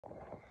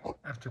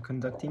After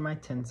conducting my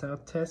tensile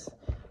test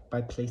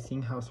by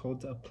placing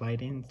household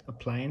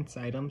appliance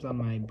items on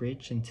my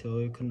bridge until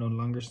it could no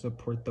longer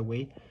support the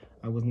weight,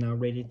 I was now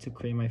ready to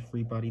create my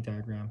free body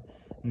diagram.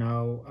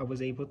 Now, I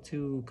was able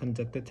to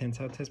conduct the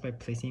tensile test by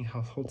placing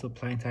household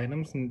appliance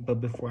items,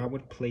 but before I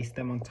would place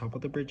them on top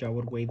of the bridge, I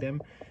would weigh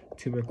them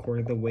to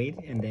record the weight,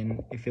 and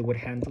then if it would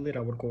handle it,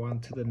 I would go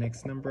on to the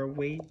next number of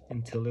weight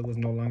until it was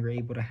no longer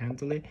able to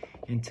handle it,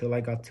 until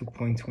I got to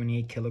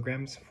 0.28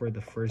 kilograms for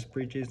the first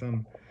bridge's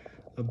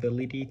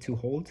ability to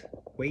hold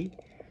weight.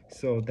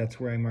 So that's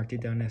where I marked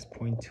it down as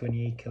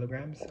 0.28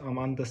 kilograms.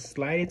 On the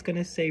slide, it's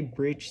gonna say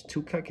bridge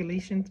 2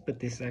 calculations, but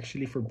this is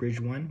actually for bridge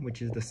 1,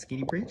 which is the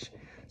skinny bridge.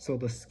 So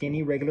the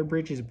skinny regular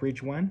bridge is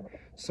bridge 1.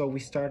 So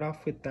we start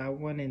off with that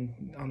one,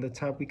 and on the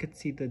top we could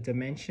see the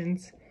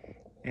dimensions.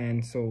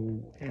 And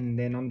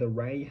then on the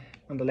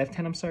left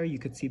hand, you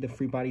could see the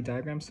free body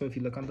diagram. So if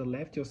you look on the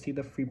left, you'll see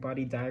the free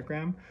body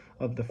diagram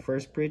of the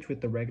first bridge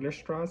with the regular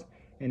straws.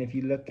 And if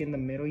you look in the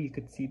middle, you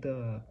could see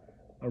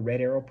a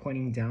red arrow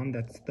pointing down.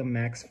 That's the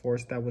max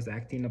force that was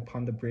acting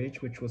upon the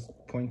bridge, which was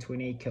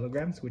 0.28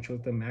 kilograms, which was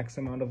the max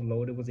amount of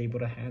load it was able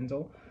to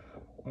handle.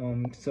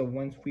 So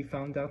once we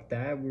found out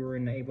that, we were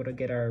able to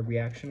get our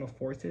reactional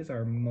forces,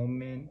 our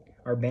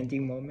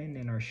bending moment,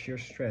 and our shear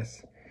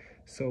stress.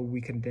 So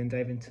we can then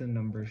dive into the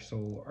numbers.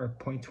 So our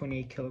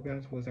 0.28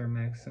 kilograms was our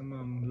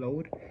maximum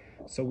load.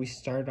 So we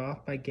start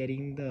off by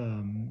getting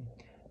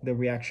the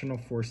reactional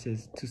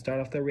forces. To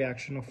start off the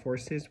reactional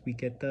forces, we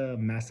get the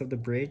mass of the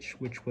bridge,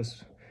 which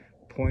was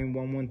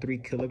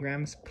 0.113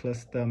 kilograms,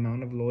 plus the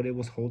amount of load it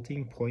was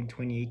holding,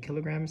 0.28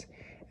 kilograms.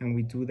 And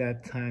we do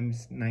that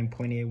times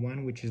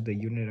 9.81, which is the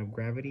unit of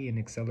gravity and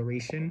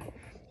acceleration.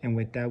 And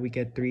with that, we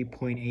get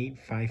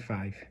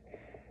 3.855.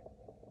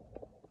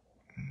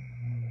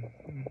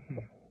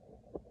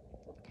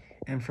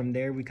 And from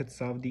there, we could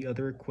solve the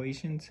other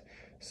equations.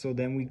 So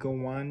then we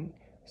go on.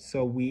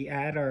 So we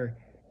add our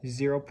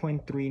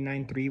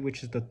 0.393,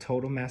 which is the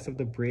total mass of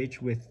the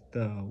bridge, with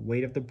the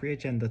weight of the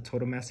bridge and the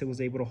total mass it was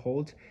able to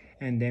hold.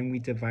 And then we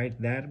divide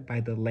that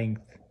by the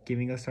length,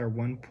 giving us our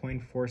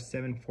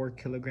 1.474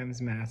 kilograms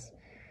mass.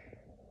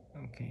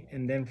 Okay,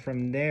 and then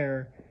from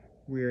there,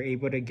 we're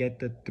able to get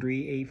the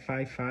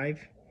 3.855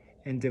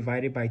 and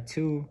divide it by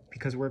 2,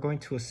 because we're going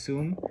to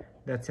assume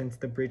that since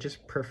the bridge is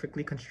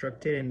perfectly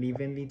constructed and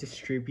evenly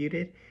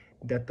distributed,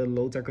 that the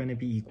loads are going to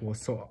be equal.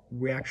 So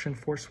reaction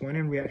force 1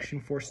 and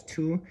reaction force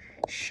 2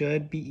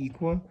 should be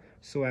equal.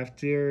 So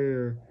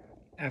after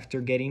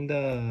getting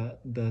the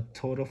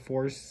total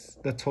force,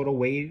 the total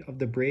weight of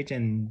the bridge,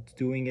 and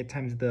doing it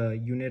times the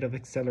unit of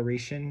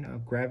acceleration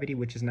of gravity,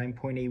 which is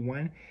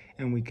 9.81,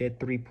 and we get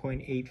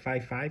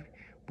 3.855,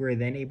 we're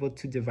then able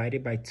to divide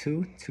it by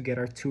 2 to get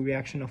our 2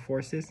 reactional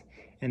forces,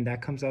 and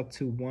that comes out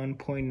to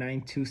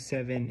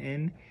 1.927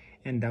 N.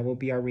 And that will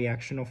be our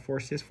reactional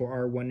forces for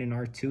R1 and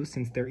R2,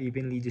 since they're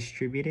evenly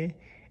distributed,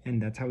 and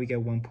that's how we get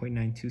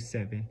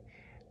 1.927.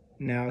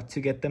 Now, to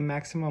get the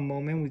maximum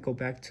moment, we go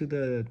back to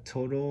the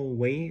total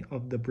weight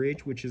of the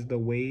bridge, which is the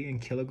weight in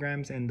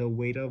kilograms and the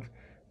weight of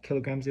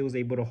kilograms it was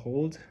able to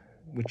hold,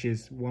 which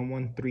is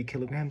 113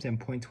 kilograms and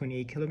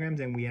 0.28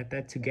 kilograms, and we add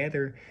that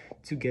together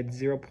to get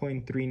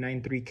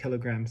 0.393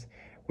 kilograms.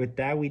 With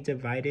that, we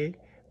divide it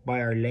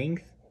by our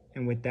length,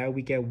 and with that,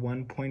 we get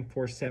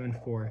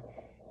 1.474.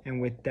 And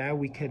with that,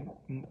 we can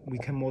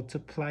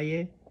multiply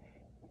it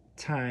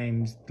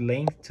times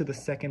length to the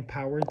second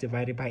power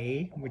divided by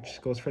A,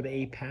 which goes for the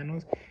A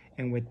panels.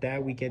 And with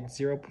that, we get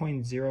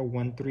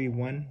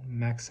 0.0131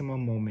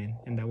 maximum moment,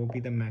 and that will be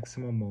the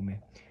maximum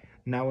moment.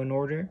 Now, in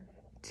order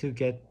to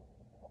get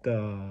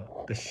the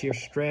shear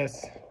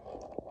stress,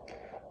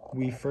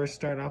 we first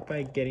start off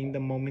by getting the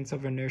moments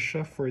of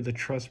inertia for the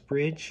truss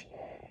bridge.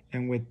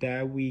 And with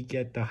that, we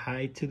get the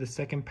height to the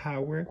second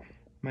power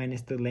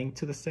minus the length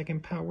to the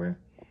second power.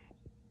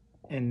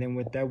 And then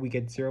with that, we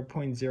get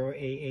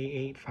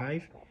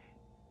 0.08885.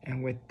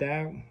 And with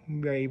that,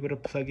 we are able to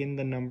plug in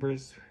the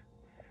numbers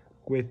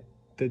with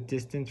the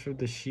distance from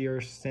the shear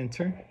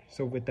center.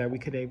 So with that, we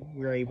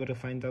are able to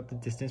find out the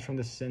distance from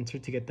the center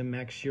to get the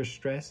max shear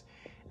stress.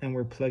 And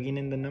we're plugging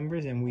in the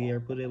numbers, and we are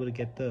able to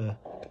get the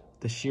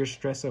shear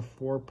stress of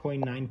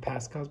 4.9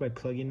 pascals by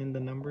plugging in the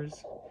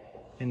numbers.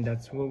 And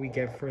that's what we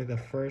get for the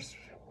first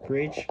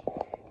bridge.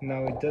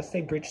 Now, it does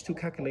say bridge 2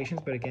 calculations,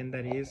 but again,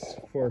 that is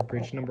for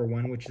bridge number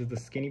 1, which is the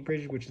skinny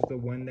bridge, which is the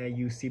one that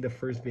you see the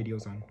first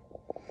videos on.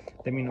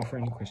 Let me know for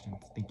any questions.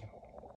 Thank you.